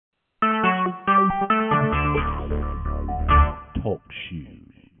Talk Shoes.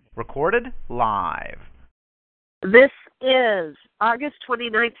 Recorded live. This is August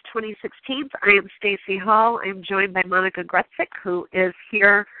 29th, 2016. I am Stacy Hall. I'm joined by Monika Greczek, who is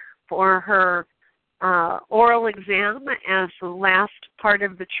here for her oral exam as the last part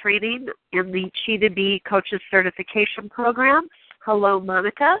of the training in the Cheetah Bee Coaches Certification Program. Hello,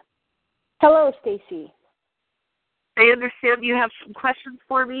 Monika. Hello, Stacy. I understand you have some questions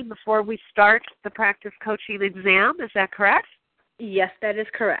for me before we start the practice coaching exam. Is that correct? Yes, that is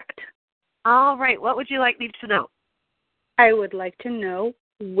correct. All right. What would you like me to know? I would like to know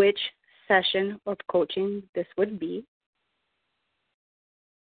which session of coaching this would be.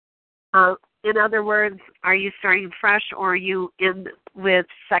 In other words, are you starting fresh or are you in with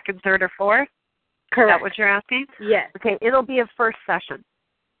second, third, or fourth? Correct. Is that what you're asking? Yes. Okay, it'll be a first session.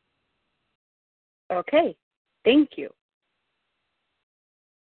 Okay. Thank you.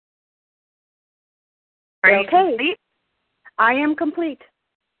 Are you complete? I am complete.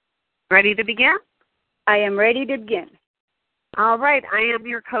 Ready to begin? I am ready to begin. All right, I am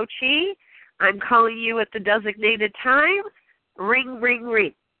your coachee. I'm calling you at the designated time. Ring, ring,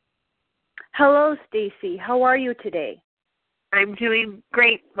 ring. Hello, Stacy. How are you today? I'm doing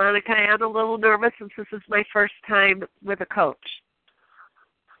great, Monika. I am a little nervous since this is my first time with a coach.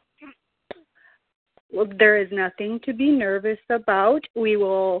 Well, there is nothing to be nervous about. We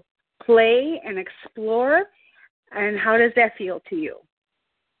will play and explore. And how does that feel to you?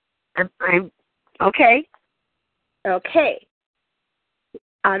 I'm okay. Okay.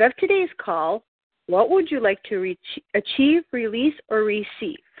 Out of today's call, what would you like to achieve, release, or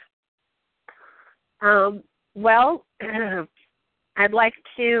receive? Well, I'd like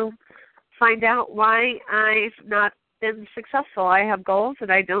to find out why I've not been successful. I have goals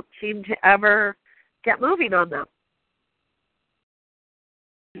and I don't seem to ever get moving on them.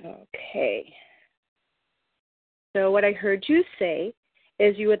 Okay. So what I heard you say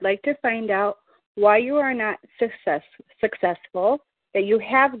is you would like to find out why you are not successful, that you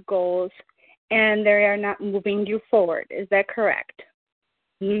have goals, and they are not moving you forward. Is that correct?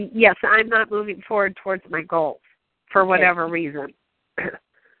 Yes, I'm not moving forward towards my goals for whatever reason.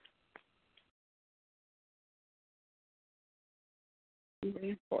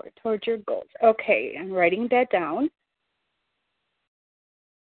 Moving forward towards your goals. Okay, I'm writing that down.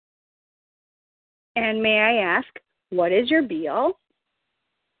 And may I ask, what is your be-all?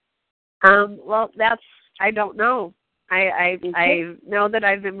 Well, I don't know. I know that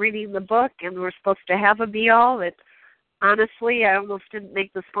I've been reading the book, and we're supposed to have a be-all. Honestly, I almost didn't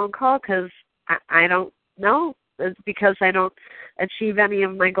make this phone call because I don't know. It's because I don't achieve any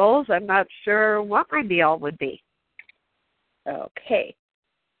of my goals. I'm not sure what my be-all would be. Okay.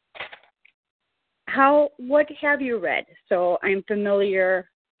 What have you read? So I'm familiar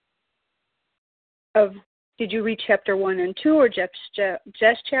of, did you read chapter 1 and 2 or just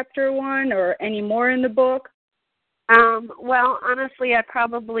chapter 1 or any more in the book? Well, honestly,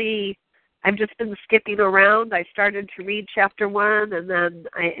 I've just been skipping around. I started to read chapter 1 and then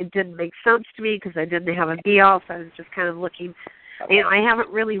it didn't make sense to me because I didn't have a be-all, so I was just kind of looking. Okay. You know, I haven't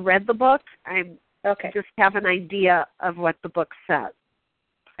really read the book. I just have an idea of what the book says.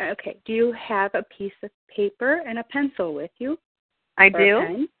 Okay. Do you have a piece of paper and a pencil with you? I do.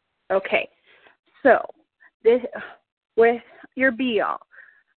 Pen? Okay. So, with your be-all,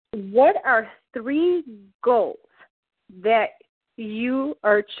 what are 3 goals that you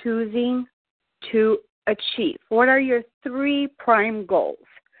are choosing to achieve? What are your 3 prime goals?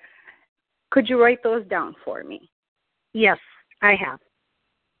 Could you write those down for me? Yes, I have.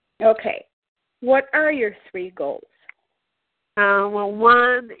 Okay. What are your 3 goals? Well,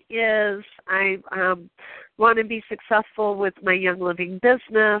 one is I want to be successful with my Young Living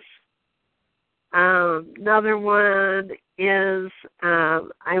business. Another one is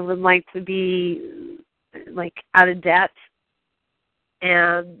I would like to be out of debt,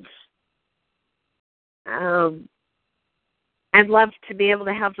 and I'd love to be able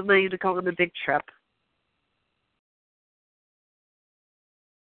to have the money to go on a big trip.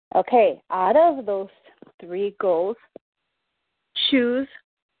 Okay, out of those 3 goals, choose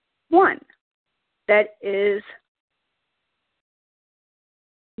one that is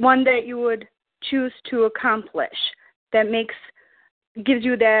one that you would choose to accomplish, that gives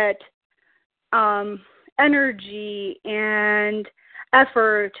you that energy and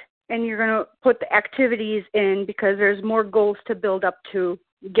effort, and you're going to put the activities in because there's more goals to build up to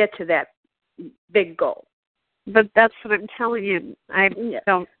get to that big goal. But that's what I'm telling you. I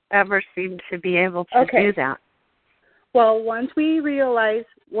don't ever seem to be able to do that. Well, once we realize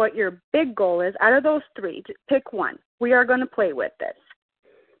what your big goal is, out of those 3, pick one. We are going to play with this.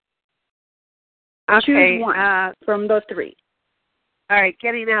 Okay. Choose one from those 3. All right,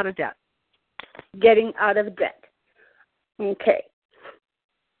 getting out of debt. Getting out of debt. Okay.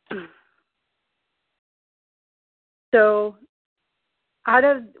 So,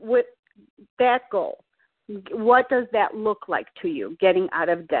 with that goal, what does that look like to you, getting out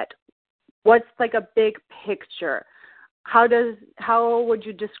of debt? What's like a big picture? How would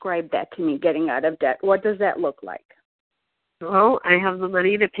you describe that to me, getting out of debt? What does that look like? Well, I have the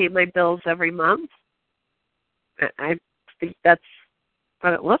money to pay my bills every month. I think that's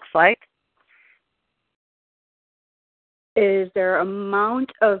what it looks like. Is there an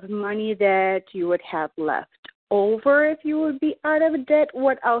amount of money that you would have left over if you would be out of debt?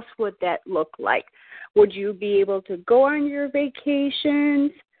 What else would that look like? Would you be able to go on your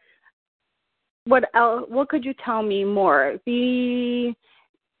vacations? What else? What could you tell me more?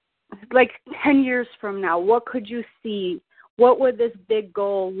 Like 10 years from now, what could you see? What would this big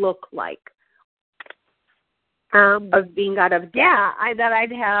goal look like of being out of debt? Yeah,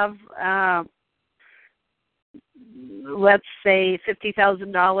 I'd have, let's say,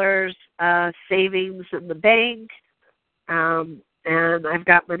 $50,000 savings in the bank, and I've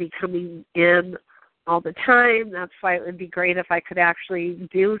got money coming in all the time. That's why it would be great if I could actually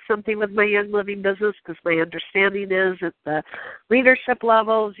do something with my Young Living business, because my understanding is at the leadership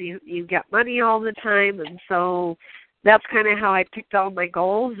levels, you get money all the time, and so that's kind of how I picked all my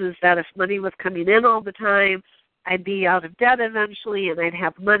goals, is that if money was coming in all the time, I'd be out of debt eventually, and I'd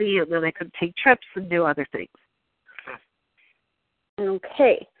have money, and then I could take trips and do other things.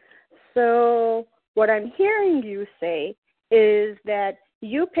 Okay. So what I'm hearing you say is that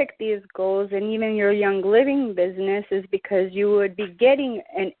you pick these goals, and even your Young Living business is because you would be getting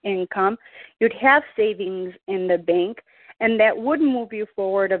an income, you'd have savings in the bank, and that would move you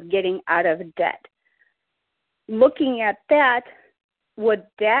forward of getting out of debt. Looking at that, would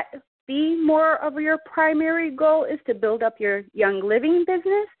that be more of your primary goal, is to build up your Young Living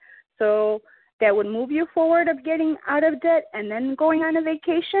business? So that would move you forward of getting out of debt and then going on a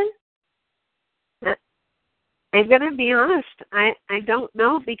vacation? I'm going to be honest. I don't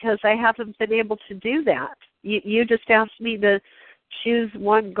know, because I haven't been able to do that. You just asked me to choose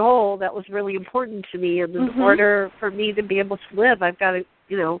one goal that was really important to me, and in order for me to be able to live, I've got to,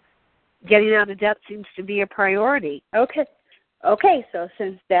 getting out of debt seems to be a priority. Okay, so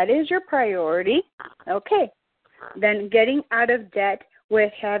since that is your priority, then getting out of debt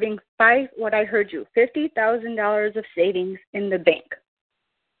with having $50,000 of savings in the bank.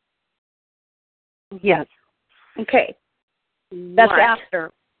 Yes. Okay. That's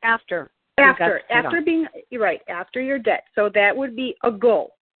after being right, after your debt. So that would be a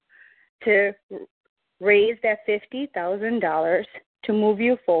goal, to raise that $50,000 to move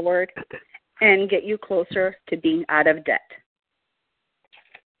you forward and get you closer to being out of debt.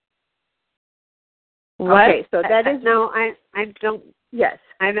 What? Okay, so that is I don't. Yes.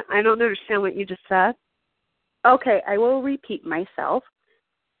 I don't understand what you just said. Okay, I will repeat myself.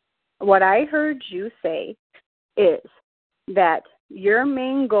 What I heard you say is that your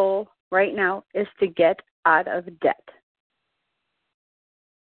main goal right now is to get out of debt.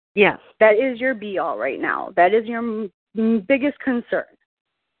 Yes. That is your be-all right now. That is your biggest concern.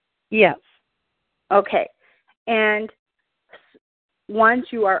 Yes. Okay. And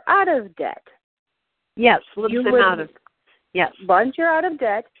once you are out of debt, yes, once you're out of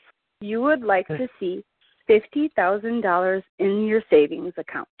debt, you would like to see $50,000 in your savings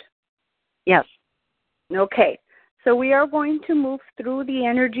account. Yes. Okay. So we are going to move through the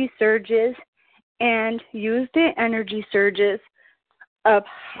energy surges and use the energy surges of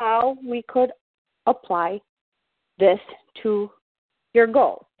how we could apply this to your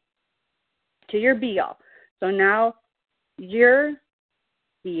goal, to your be-all. So now your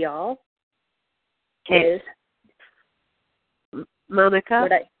be-all is... Monika?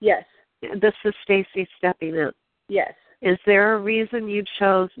 Yes. This is Stacy stepping in. Yes. Is there a reason you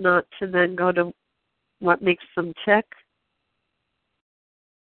chose not to then go to what makes them tick?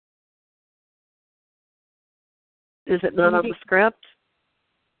 Is it not on the script?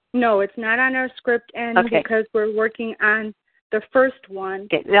 No, it's not on our script, and because we're working on the first one.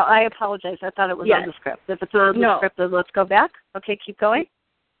 Okay, now I apologize. I thought it was on the script. If it's not on the script, then let's go back. Okay, keep going.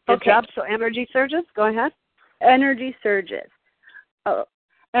 Good job. So energy surges, go ahead. Energy surges. Oh,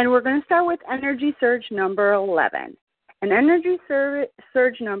 and we're going to start with energy surge number 11. And energy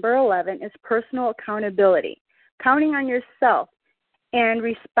surge number 11 is personal accountability, counting on yourself and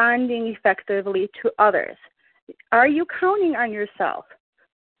responding effectively to others. Are you counting on yourself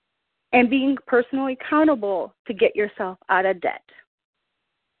and being personally accountable to get yourself out of debt?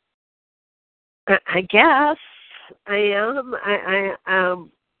 I guess I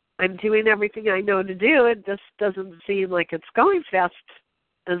am. I'm doing everything I know to do. It just doesn't seem like it's going fast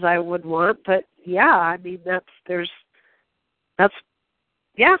as I would want. But yeah, I mean that's so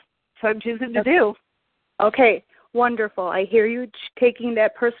I'm choosing to do. Okay, wonderful. I hear you taking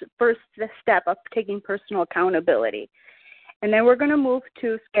that first step of taking personal accountability. And then we're going to move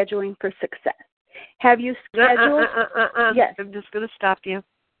to scheduling for success. Have you scheduled? Yes. I'm just going to stop you.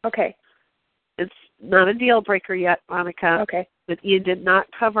 Okay. It's not a deal breaker yet, Monica. Okay. But you did not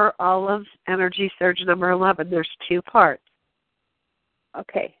cover all of Energy Surge number 11. There's 2 parts.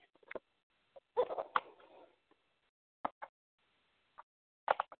 Okay.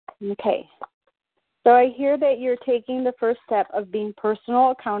 Okay. So I hear that you're taking the first step of being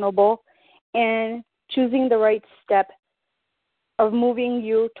personal accountable and choosing the right step of moving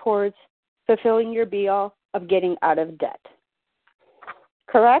you towards fulfilling your be-all of getting out of debt.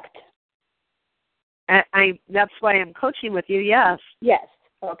 Correct? That's why I'm coaching with you, yes. Yes.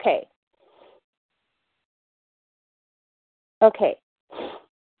 Okay. Okay.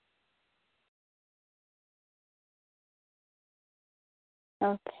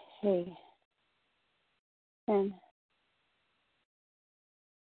 Okay. And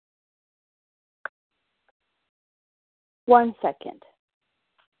one second.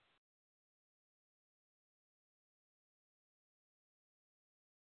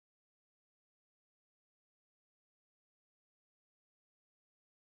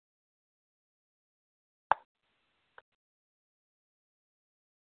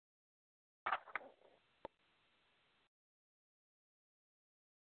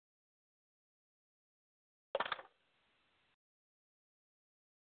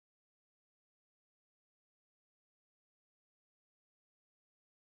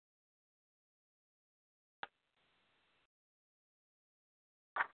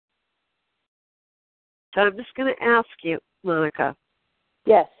 So I'm just going to ask you, Monica.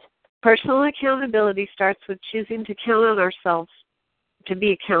 Yes. Personal accountability starts with choosing to count on ourselves to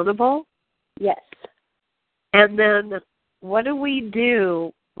be accountable. Yes. And then what do we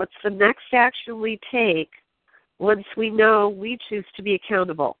do? What's the next action we take once we know we choose to be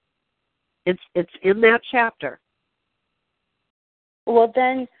accountable? It's in that chapter. Well,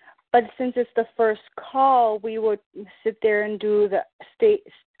 then, but since it's the first call, we would sit there and do the state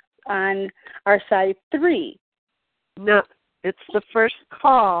on our side 3. No, it's the first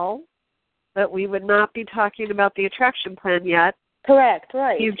call, but we would not be talking about the attraction plan yet. Correct,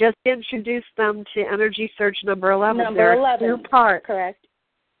 right. You just introduced them to Energy Surge number 11. Number 11. There are 2 parts. Correct.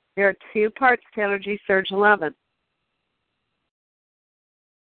 There are 2 parts to Energy Surge 11.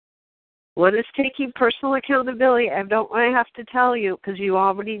 One is taking personal accountability. I have to tell you because you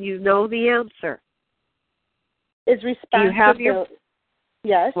know the answer. Is responsibility. Do you have your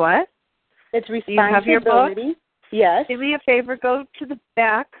yes. What? It's responsibility. Do you have your book? Yes. Do me a favor. Go to the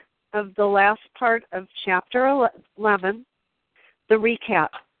back of the last part of chapter 11, the recap.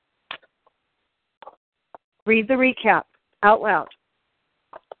 Read the recap out loud.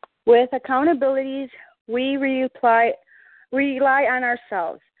 With accountabilities, we rely on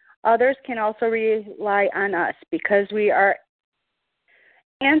ourselves. Others can also rely on us because we are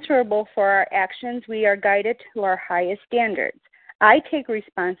answerable for our actions. We are guided to our highest standards. I take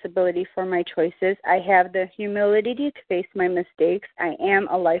responsibility for my choices. I have the humility to face my mistakes. I am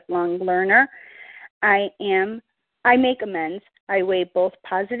a lifelong learner. I make amends. I weigh both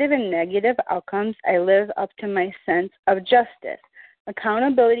positive and negative outcomes. I live up to my sense of justice.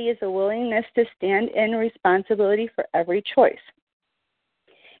 Accountability is a willingness to stand in responsibility for every choice.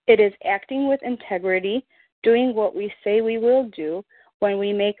 It is acting with integrity, doing what we say we will do. When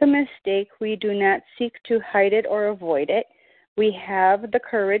we make a mistake, we do not seek to hide it or avoid it. We have the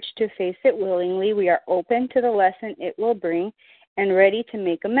courage to face it willingly. We are open to the lesson it will bring and ready to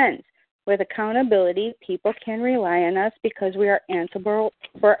make amends. With accountability, people can rely on us because we are answerable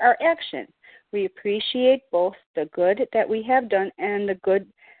for our actions. We appreciate both the good that we have done and the good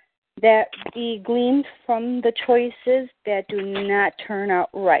that we gleaned from the choices that do not turn out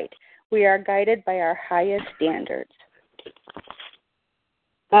right. We are guided by our highest standards.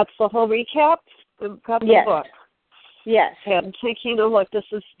 That's the whole recap? I've got the book. Yes. Okay, I'm taking a look. This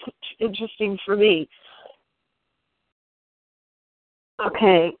is interesting for me.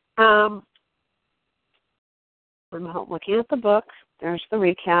 Okay. I'm looking at the book. There's the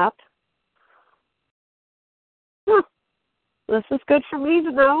recap. This is good for me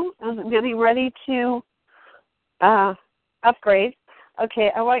to know as I'm getting ready to upgrade.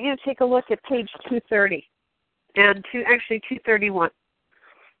 Okay, I want you to take a look at page 230 and 231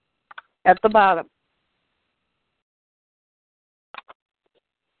 at the bottom.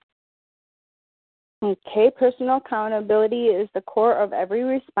 Okay, personal accountability is the core of every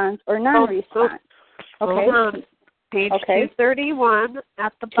response or non-response. Okay. Hold on. Page 231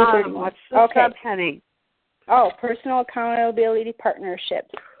 at the bottom. What's the subheading? Oh, personal accountability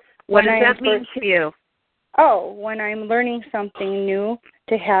partnerships. What does that mean to you? Oh, when I'm learning something new,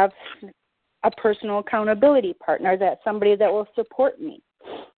 to have a personal accountability partner, that's somebody that will support me.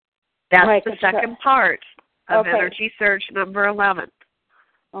 That's the second part of Energy Surge number 11.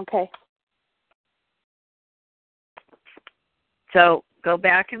 Okay. So go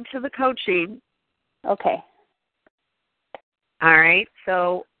back into the coaching. Okay. All right.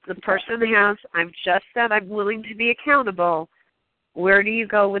 So the person has, I've just said I'm willing to be accountable. Where do you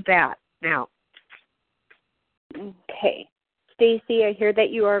go with that now? Okay. Stacy, I hear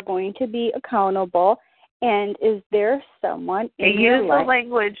that you are going to be accountable. And is there someone in your life?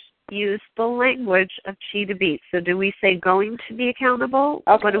 Use the language of chi to be. So do we say going to be accountable?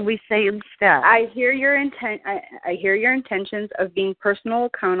 Okay. What do we say instead? I hear your intent. I hear your intentions of being personal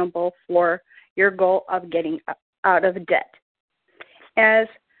accountable for your goal of getting out of debt. As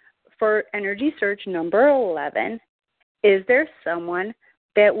for Energy Search number 11, is there someone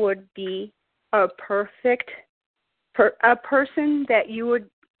that would be a person that you would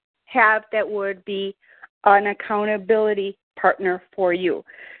have that would be an accountability partner for you?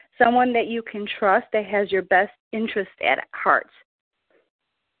 Someone that you can trust, that has your best interest at heart,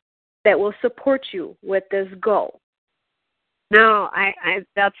 that will support you with this goal. No, I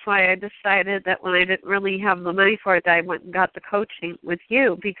that's why I decided that when I didn't really have the money for it, I went and got the coaching with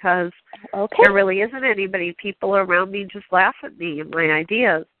you, because there really isn't anybody. People around me just laugh at me and my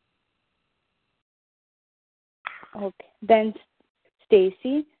ideas. Okay. Then,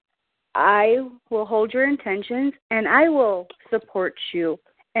 Stacy, I will hold your intentions and I will support you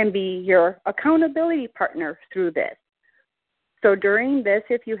and be your accountability partner through this. So during this,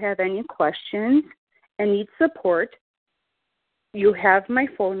 if you have any questions and need support, you have my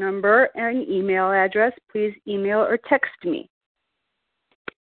phone number and email address. Please email or text me.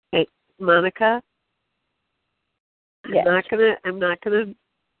 Hey, Monika, yes. I'm not gonna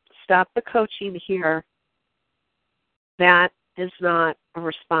stop the coaching here. That is not a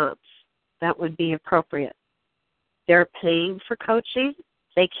response. That would be appropriate. They're paying for coaching.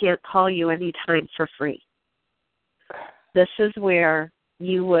 They can't call you anytime for free. This is where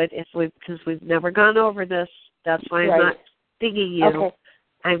you would, because we've never gone over this, that's why I'm not stinging you. Okay.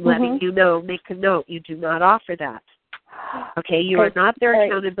 I'm letting you know, make a note, you do not offer that. Okay, you are not their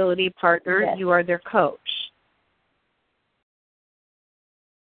accountability partner, you are their coach.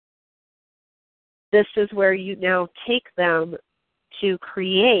 This is where you now take them to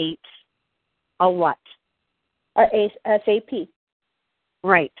create a what? A SAP.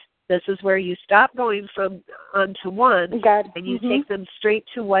 Right. This is where you stop going from on to one, and you take them straight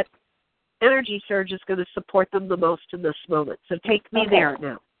to what Energy Surge is going to support them the most in this moment. So take me there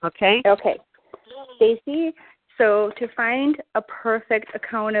now, okay? Okay. Stacy, so to find a perfect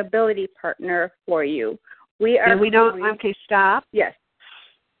accountability partner for you, stop. Yes.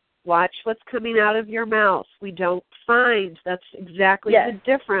 Watch what's coming out of your mouth. We don't find. That's exactly the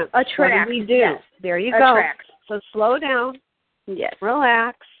difference. Attract. What do we do? Yes. There you Attract. go. So slow down. Yes.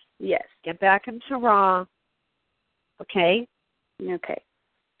 Relax. Yes. Get back into raw. Okay? Okay.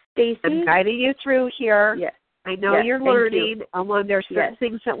 Stacy? I'm guiding you through here. Yes. I know you're learning. There are certain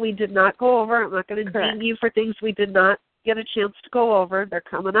things that we did not go over. I'm not going to ding you for things we did not get a chance to go over. They're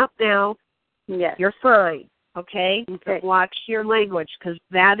coming up now. Yes. You're fine. Okay? But watch your language, because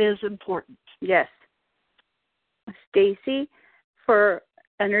that is important. Yes. Stacy, for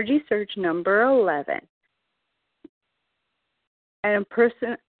Energy Search number 11, and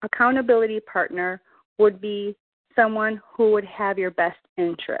a accountability partner would be someone who would have your best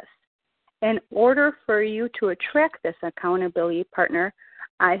interest. In order for you to attract this accountability partner,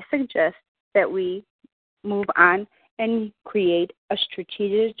 I suggest that we move on and create a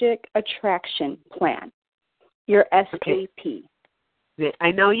strategic attraction plan, your SAP.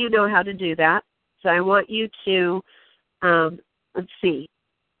 I know you know how to do that, so I want you to, let's see.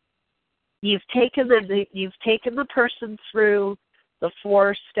 You've taken the person through the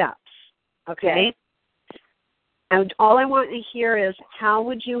 4 steps, okay? And all I want to hear is, how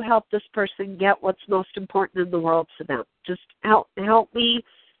would you help this person get what's most important in the world to them? Just help me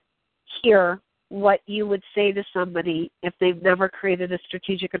hear what you would say to somebody if they've never created a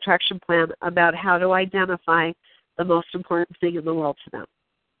strategic attraction plan about how to identify the most important thing in the world to them.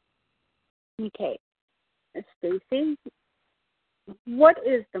 Okay. Stacy, what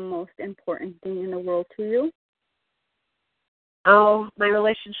is the most important thing in the world to you? Oh, my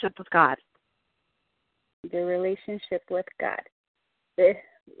relationship with God. The relationship with God.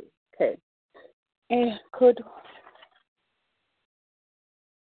 Okay. Could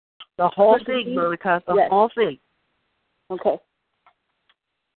the whole thing, Monika, the whole thing. Okay.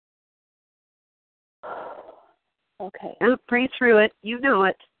 Okay. Don't pray through it. You know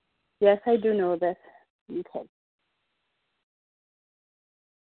it. Yes, I do know this. Okay.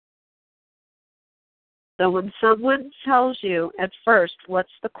 So when someone tells you at first,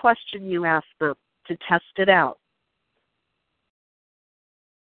 what's the question you ask them to test it out?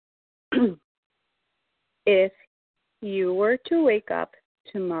 If you were to wake up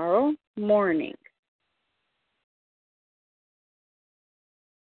tomorrow morning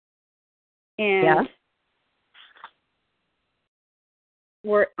and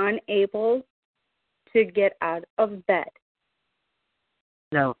were unable to get out of bed.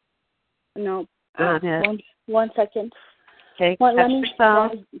 No. One second. Okay.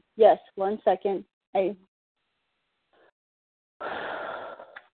 Yes, 1 second. I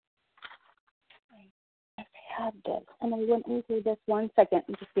had this, and I went into this 1 second.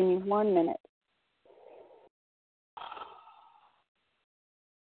 Just give me 1 minute.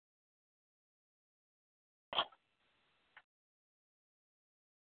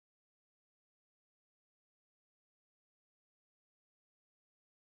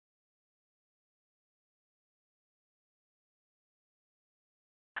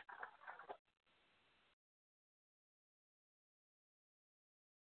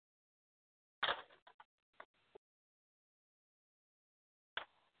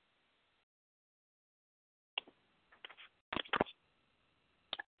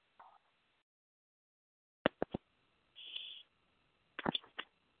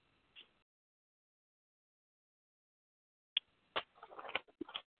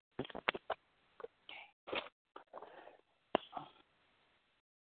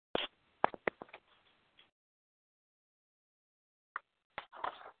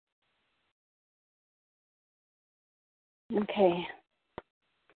 Okay.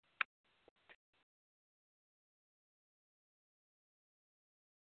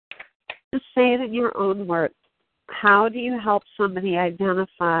 Just say it in your own words. How do you help somebody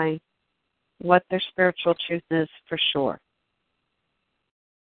identify what their spiritual truth is for sure?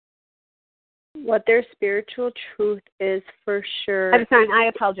 What their spiritual truth is for sure. I'm sorry, I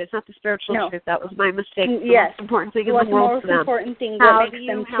apologize. Not the spiritual truth. That was my mistake. Yes. The most important thing in the world for them. Important thing How that makes do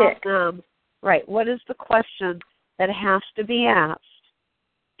you them help tick? them? Right. What is the question that has to be asked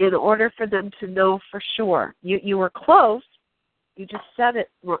in order for them to know for sure? You were close. You just said it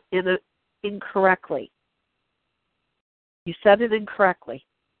incorrectly. You said it incorrectly.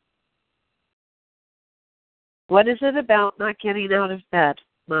 What is it about not getting out of bed,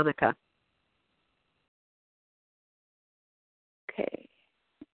 Monika? Okay.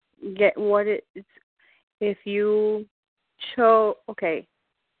 Get what it's. If you chose. Okay.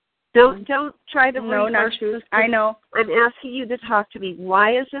 Don't try to not choose. I know. I'm asking you to talk to me.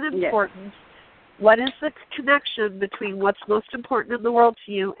 Why is it important? Yes. What is the connection between what's most important in the world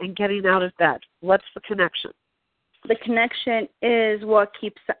to you and getting out of bed? What's the connection? The connection is what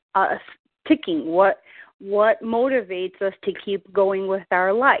keeps us ticking. What motivates us to keep going with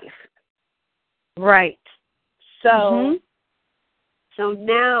our life. Right. So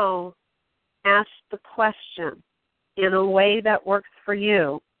now ask the question in a way that works for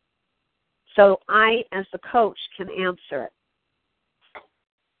you so I, as the coach, can answer it.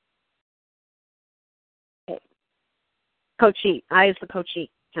 Okay. Coachee. I, as the coachee,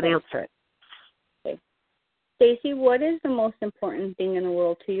 can answer it. Okay. Stacey, what is the most important thing in the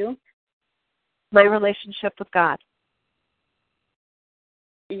world to you? My relationship with God.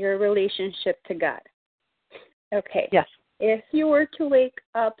 Your relationship to God. Okay. Yes. If you were to wake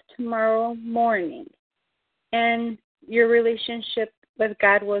up tomorrow morning and your relationship with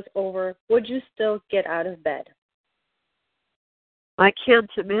God was over, would you still get out of bed? I can't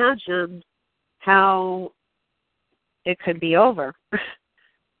imagine how it could be over.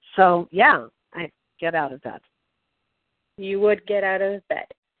 So, yeah, I'd get out of bed. You would get out of bed.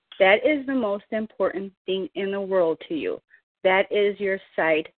 That is the most important thing in the world to you. That is your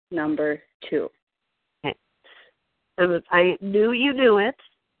side number 2. Okay. I knew you knew it.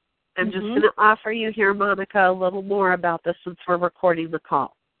 I'm just going to offer you here, Monika, a little more about this since we're recording the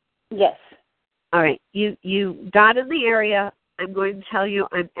call. Yes. All right. You got in the area. I'm going to tell you,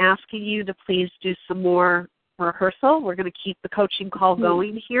 I'm asking you to please do some more rehearsal. We're going to keep the coaching call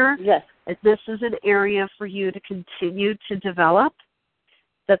going here. Yes. This is an area for you to continue to develop.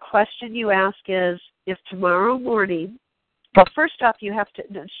 The question you ask is, if tomorrow morning, well, first off, you have to,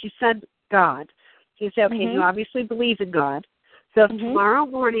 she said God. You say, okay, you obviously believe in God. So if tomorrow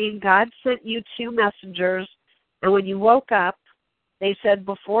morning God sent you 2 messengers, and when you woke up, They said,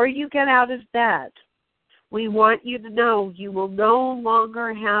 before you get out of bed, we want you to know you will no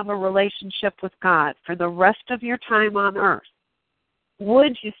longer have a relationship with God for the rest of your time on earth.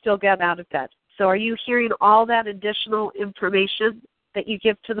 Would you still get out of bed? So are you hearing all that additional information that you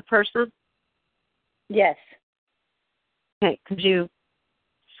give to the person? Yes. Okay, because you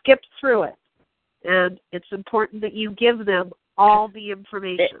skipped through it. And it's important that you give them all the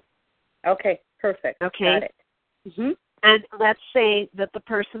information. Okay, perfect. Okay? Got it. Mm-hmm. And let's say that the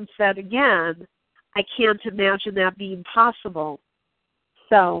person said again, I can't imagine that being possible.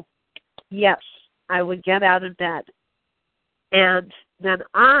 So, yes, I would get out of bed. And then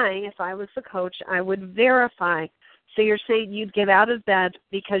if I was the coach, I would verify. So you're saying you'd get out of bed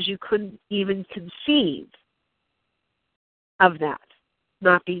because you couldn't even conceive of that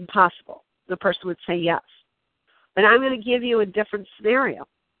not being possible. The person would say yes. But I'm going to give you a different scenario.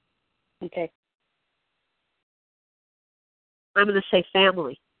 Okay. I'm going to say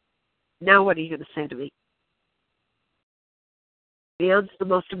family. Now what are you going to say to me? The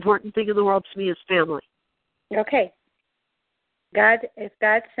most important thing in the world to me is family. Okay. If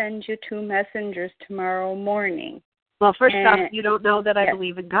God sends you 2 messengers tomorrow morning. Well, first off, you don't know that I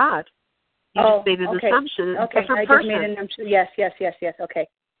believe in God. You just made an assumption. It's a different person. Just made an assumption. Yes.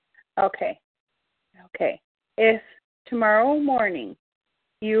 Okay. If tomorrow morning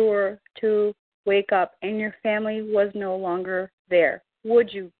you were to wake up and your family was no longer there,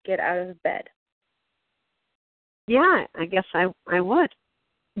 would you get out of bed? Yeah, I guess I would.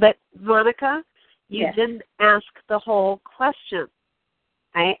 But, Monika, you didn't ask the whole question.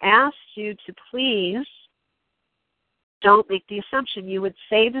 I asked you to please don't make the assumption. You would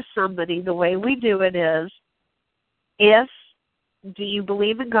say to somebody, the way we do it is, do you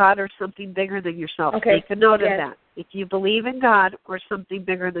believe in God or something bigger than yourself? Okay. Make a note of that. If you believe in God or something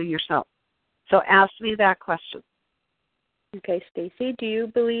bigger than yourself. So ask me that question. Okay, Stacy, do you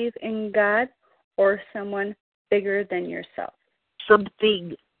believe in God or someone bigger than yourself?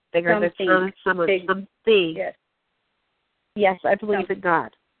 Something bigger than someone. Something. Yes. Yes, I believe in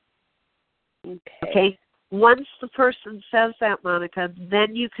God. Okay. Once the person says that, Monika,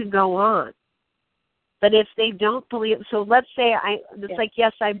 then you can go on. But if they don't believe, so let's say like,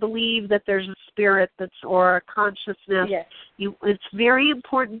 yes, I believe that there's a spirit or a consciousness. Yes. It's very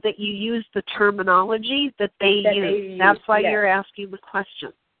important that you use the terminology that they use. That's why you're asking the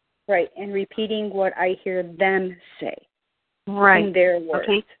question. Right, and repeating what I hear them say. Right. In their words.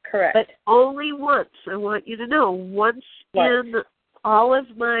 Okay. Correct. But only once. I want you to know, once in all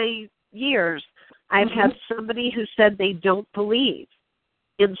of my years, I've had somebody who said they don't believe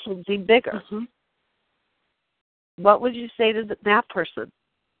in something bigger. Mm-hmm. What would you say to that person?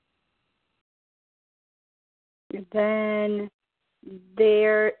 Then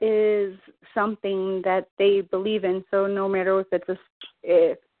there is something that they believe in. So no matter if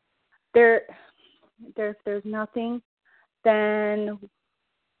there's nothing, then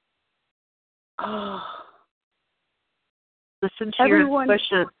listen to your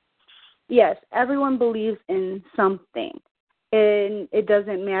question. Yes, everyone believes in something, and it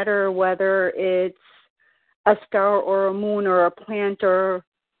doesn't matter whether it's a star or a moon or a plant or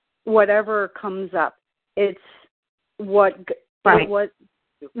whatever comes up. It's what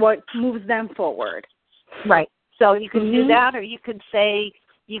moves them forward. Right. So you can do that, or you could say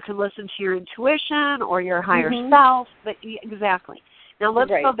you can listen to your intuition or your higher self. But exactly. Now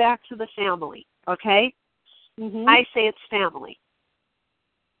let's go back to the family. Okay. I say it's family.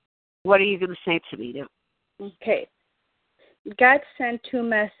 What are you going to say to me now? Okay. God sent 2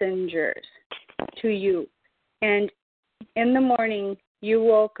 messengers to you, and in the morning you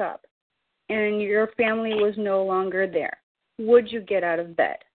woke up and your family was no longer there. Would you get out of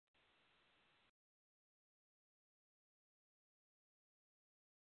bed?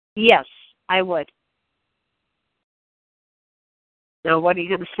 Yes, I would. Now, what are you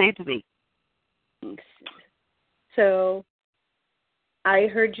going to say to me? So, I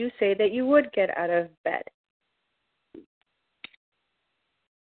heard you say that you would get out of bed.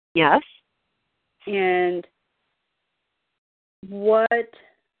 Yes. And what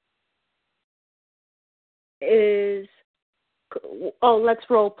is... Oh, let's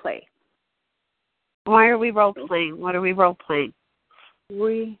role play. Why are we role playing? What are we role playing?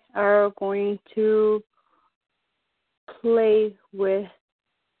 We are going to play with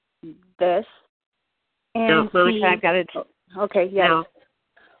this. And no, Monika, I've got it. Okay, yes. No.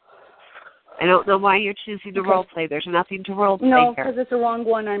 I don't know why you're choosing to role play. There's nothing to role play here. No, because it's the wrong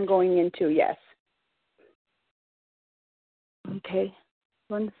one I'm going into, yes. Okay,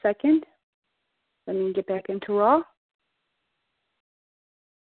 1 second. Let me get back into Raw.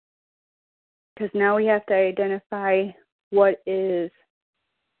 Because now we have to identify what is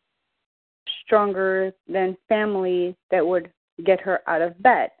stronger than family that would get her out of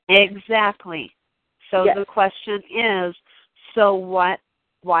bed. Exactly. So Yes. the question is, so what?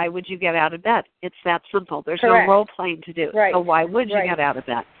 Why would you get out of bed? It's that simple. There's Correct. no role playing to do. Right. So why would you Right. get out of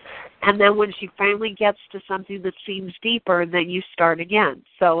bed? And then when she finally gets to something that seems deeper, then you start again.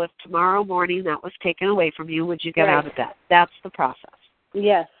 So if tomorrow morning that was taken away from you, would you get Right. out of bed? That's the process.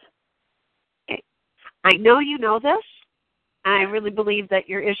 Yes. Okay. I know you know this, and I really believe that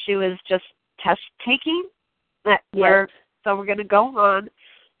your issue is just test taking. So we're going to go on.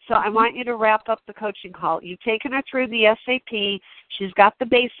 So I want you to wrap up the coaching call. You've taken her through the SAP. She's got the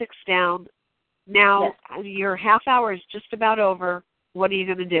basics down. Now your half hour is just about over. What are you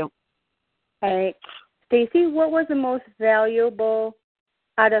going to do? All right. Stacy, what was the most valuable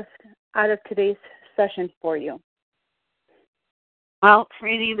out of today's session for you? Well,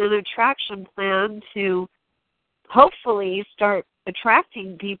 creating an attraction plan to hopefully start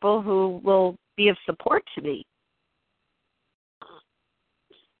attracting people who will be of support to me.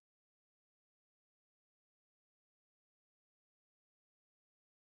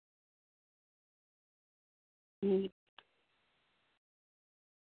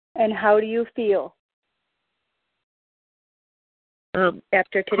 And how do you feel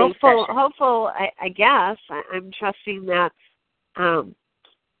after today's hopeful, session? Hopeful, I guess. I'm trusting that.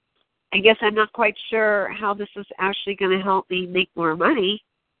 I guess I'm not quite sure how this is actually going to help me make more money.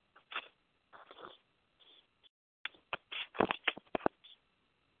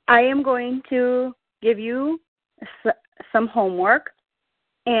 I am going to give you some homework,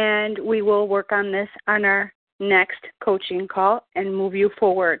 and we will work on this on our next coaching call and move you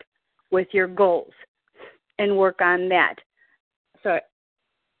forward with your goals and work on that. So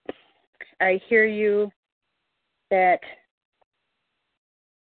I hear you that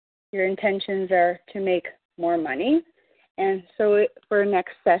your intentions are to make more money. And so for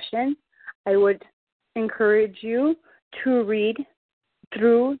next session, I would encourage you to read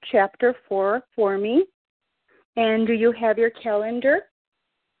through chapter 4 for me. And do you have your calendar?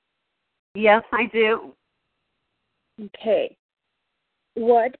 Yes, I do. Okay.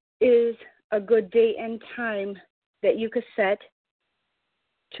 What is a good date and time that you could set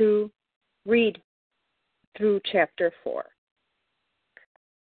to read through chapter 4?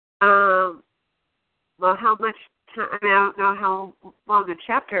 Well, how much time? I don't know how long a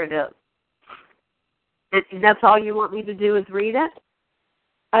chapter it is. And that's all you want me to do is read it?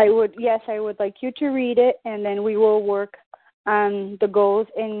 I would like you to read it, and then we will work on the goals.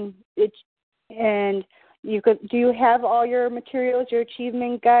 And you could. Do you have all your materials, your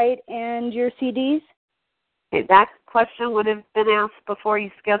achievement guide, and your CDs? Okay, that question would have been asked before you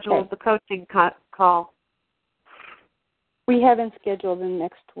scheduled the coaching call. We haven't scheduled the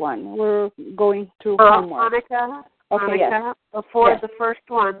next one. We're going through homework. Monika, Okay, Monika, before the first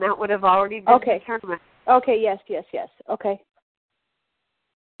one, that would have already been determined. Okay, yes. Okay.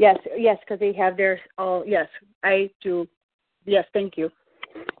 Yes, because they have theirs all. Yes, I do. Yes, thank you.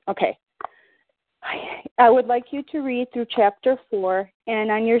 Okay. I would like you to read through chapter 4,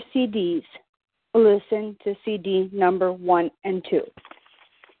 and on your CDs, listen to CD number 1 and 2.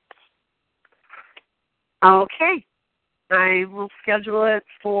 Okay. I will schedule it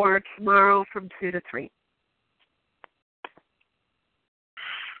for tomorrow from 2 to 3.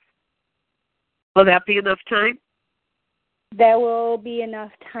 Will that be enough time? That will be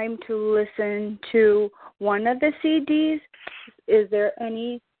enough time to listen to one of the CDs. Is there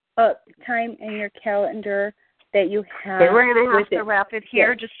any time in your calendar that you have? Okay, we're going to have to wrap it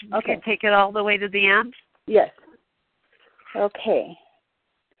here. Yes. Just you can take it all the way to the end. Yes. Okay.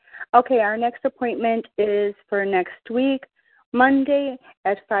 Okay, our next appointment is for next week, Monday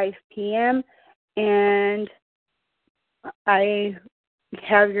at 5 p.m., and I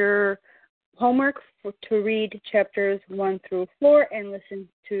have your homework to read chapters 1 through 4 and listen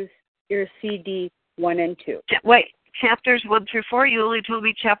to your CD 1 and 2. Wait, chapters 1 through 4? You only told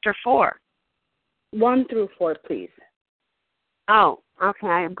me chapter 4. 1 through 4, please. Oh, okay.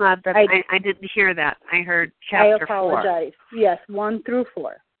 I'm glad that I didn't hear that. I heard chapter 4. I apologize. Yes, 1 through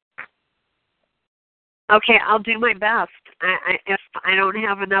 4. Okay, I'll do my best. If I don't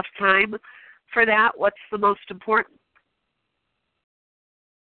have enough time for that, what's the most important?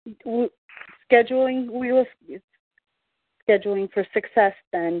 Scheduling for success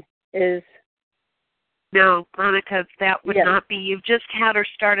then is... No, Monika, that would not be. You've just had her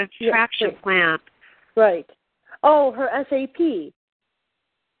start a traction plan. Right. Oh, her SAP.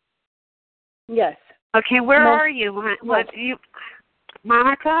 Yes. Okay, where are you?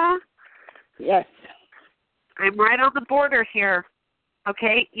 Monika? Yes. I'm right on the border here.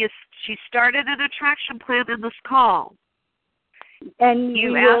 Okay, she started an attraction plan in this call. And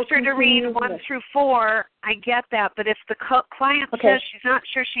you asked her to read 1 through 4. I get that, but if the client says she's not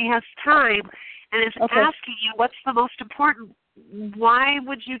sure she has time and is asking you what's the most important, why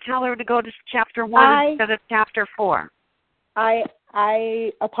would you tell her to go to chapter 1 instead of chapter 4?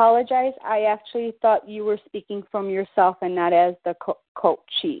 I apologize. I actually thought you were speaking from yourself and not as the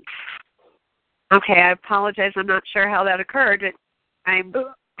coachee. Okay, I apologize. I'm not sure how that occurred, but I'm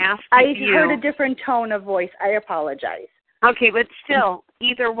asking you. I heard a different tone of voice. I apologize. Okay, but still,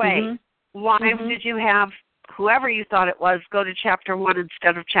 either way, why did you have whoever you thought it was go to chapter 1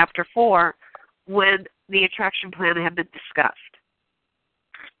 instead of chapter 4 when the attraction plan had been discussed?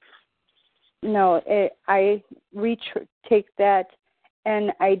 No, I take that,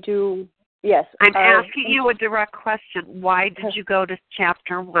 and I do, yes. I'm asking you a direct question. Why did you go to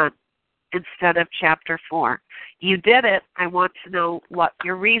chapter 1 instead of chapter 4? You did it. I want to know what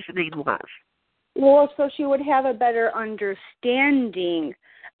your reasoning was. Well, so she would have a better understanding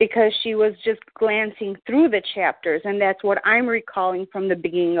because she was just glancing through the chapters, and that's what I'm recalling from the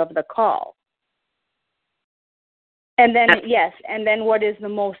beginning of the call. And then, yes, and then what is the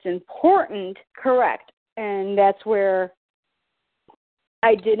most important, correct, and that's where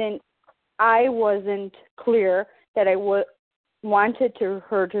I wasn't clear that I wanted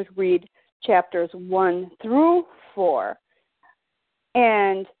her to read chapters 1 through 4,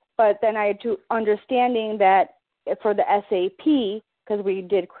 but then I do understanding that for the SAP, because we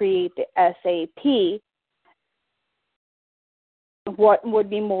did create the SAP, what would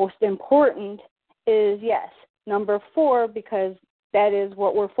be most important is, yes, number 4, because that is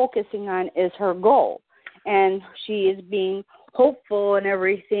what we're focusing on, is her goal. And she is being hopeful and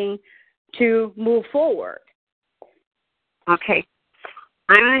everything to move forward. Okay.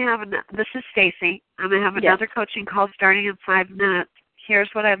 I'm going to have this is Stacy. I'm going to have another coaching call starting in 5 minutes. Here's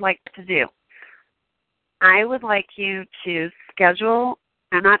what I'd like to do. I would like you to schedule,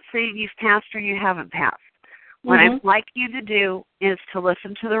 I'm not saying you've passed or you haven't passed. What I'd like you to do is to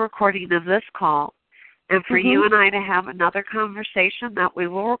listen to the recording of this call and for you and I to have another conversation that we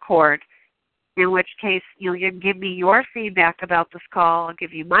will record, in which case you'll give me your feedback about this call, I'll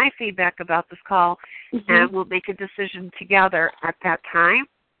give you my feedback about this call, and we'll make a decision together at that time.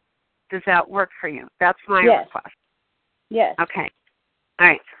 Does that work for you? That's my request. Yes. Okay. All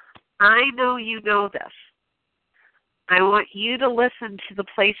right. I know you know this. I want you to listen to the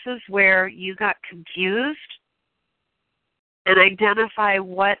places where you got confused and identify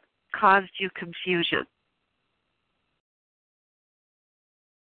what caused you confusion.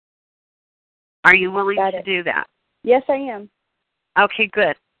 Are you willing to do that? Yes, I am. Okay,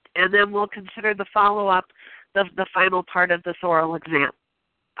 good. And then we'll consider the follow-up, the final part of this oral exam.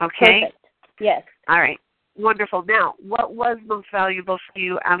 Okay? Perfect. Yes. All right. Wonderful. Now, what was most valuable for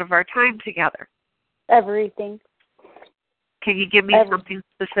you out of our time together? Everything. Can you give me something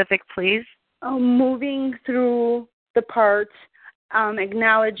specific, please? Moving through the parts,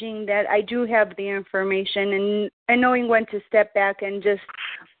 acknowledging that I do have the information, and knowing when to step back and just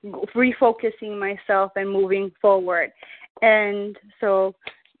refocusing myself and moving forward. And so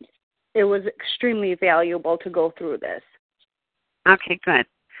it was extremely valuable to go through this. Okay, good.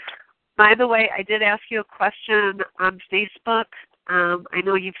 By the way, I did ask you a question on Facebook. I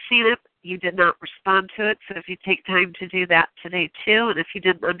know you've seen it. You did not respond to it, so if you take time to do that today too, and if you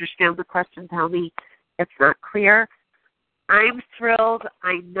didn't understand the question, tell me it's not clear. I'm thrilled.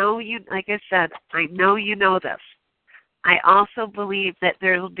 I know you, like I said, I know you know this. I also believe that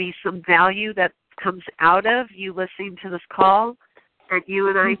there will be some value that comes out of you listening to this call and you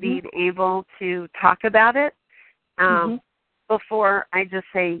and I being able to talk about it before I just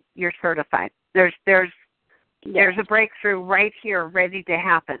say you're certified. There's a breakthrough right here ready to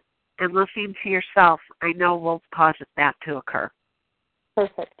happen. And listening to yourself, I know will cause that to occur.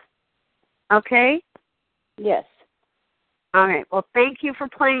 Perfect. Okay? Yes. All right. Well, thank you for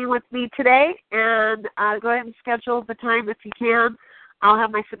playing with me today. And go ahead and schedule the time if you can. I'll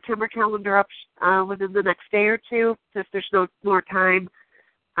have my September calendar up within the next day or two, if there's no more time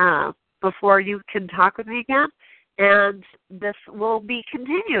before you can talk with me again. And this will be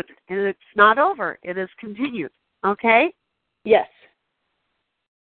continued. And it's not over. It is continued. Okay? Yes.